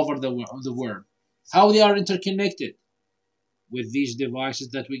 All over the world. How they are interconnected? With these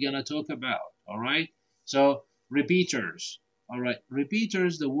devices that we're going to talk about. All right. So repeaters. All right.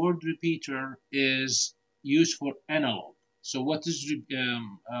 Repeaters, the word repeater is used for analog. So what is,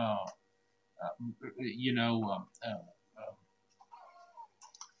 you know,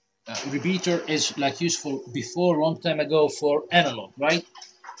 repeater is like used for before, long time ago, for analog, right?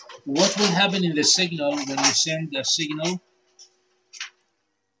 What will happen in the signal when you send a signal?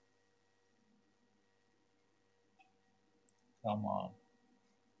 Come on.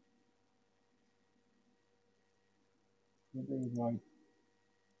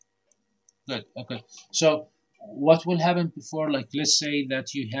 Good. Okay. So what will happen before, like, let's say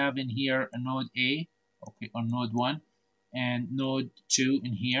that you have in here a node A, okay, or node 1, and node 2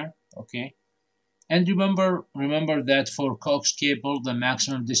 in here, okay. And remember that for coax cable, the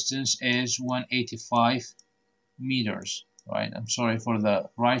maximum distance is 185 meters, right? I'm sorry for the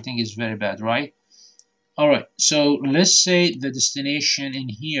writing is very bad, right? All right. So let's say the destination in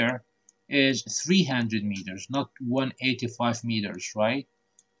here is 300 meters, not 185 meters, right?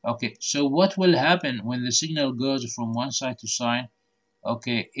 Okay, so what will happen when the signal goes from one side to side?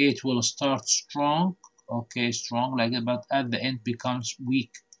 Okay, it will start strong, okay, strong like that, but at the end becomes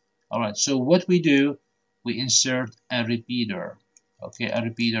weak. All right, so what we do, we insert a repeater, okay, a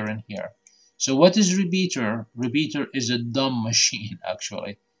repeater in here. So what is repeater? Repeater is a dumb machine,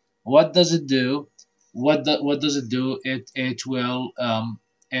 actually. What does it do? What does it do? It will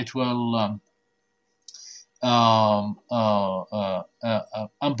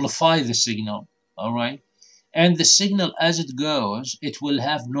amplify the signal, all right? And the signal, as it goes, it will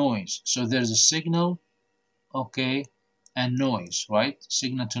have noise. So there's a signal, okay, and noise, right?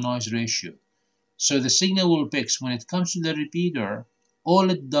 Signal to noise ratio. So the signal will pick. When it comes to the repeater, all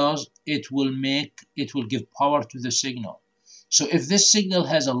it does, it will give power to the signal. So if this signal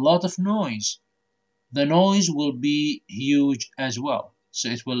has a lot of noise, the noise will be huge as well. So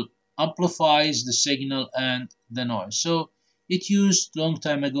it will amplifies the signal and the noise. So it used long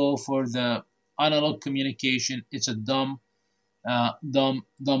time ago for the analog communication. It's a dumb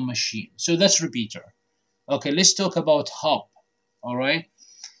machine. So that's repeater. Okay, let's talk about hub. All right.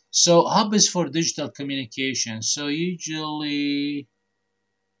 So hub is for digital communication. So usually,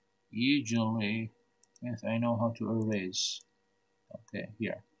 yes, I know how to erase. Okay,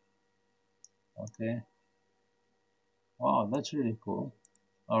 here. Okay. Wow, that's really cool.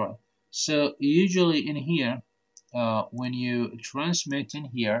 All right. So usually in here, when you transmit in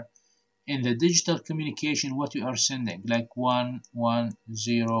here, in the digital communication, what you are sending, like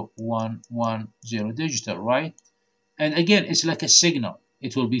 1101110 digital, right? And again, it's like a signal.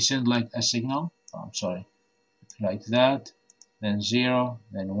 It will be sent like a signal. Oh, I'm sorry, like that, then 0,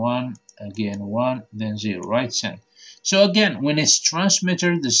 then 1, again 1, then 0, right? Send. So again, when it's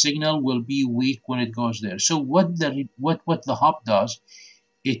transmitted, the signal will be weak when it goes there. So what the hop does,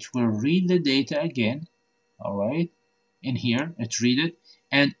 it will read the data again, all right, in here, it read it,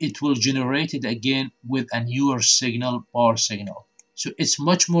 and it will generate it again with a newer signal, power signal. So it's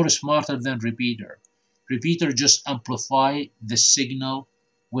much more smarter than repeater. Repeater just amplify the signal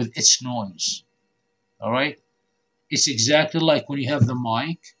with its noise, all right. It's exactly like when you have the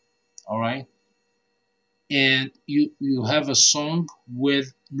mic, all right, and you have a song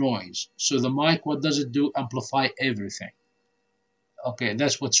with noise. So the mic, what does it do? Amplify everything. Okay,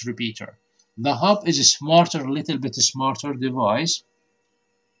 that's what's repeater. The hub is a smarter, little bit smarter device,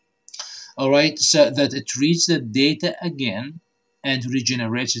 all right, so that it reads the data again and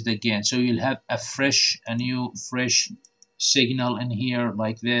regenerates it again. So you'll have a new fresh signal in here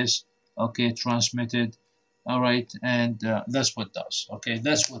like this, okay, transmitted, all right, and that's what does. Okay,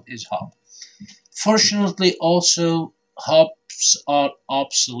 that's what is hub. Fortunately, also hubs are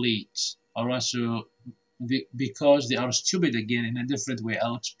obsolete. All right, so because they are stupid again in a different way.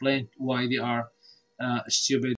 I'll explain why they are stupid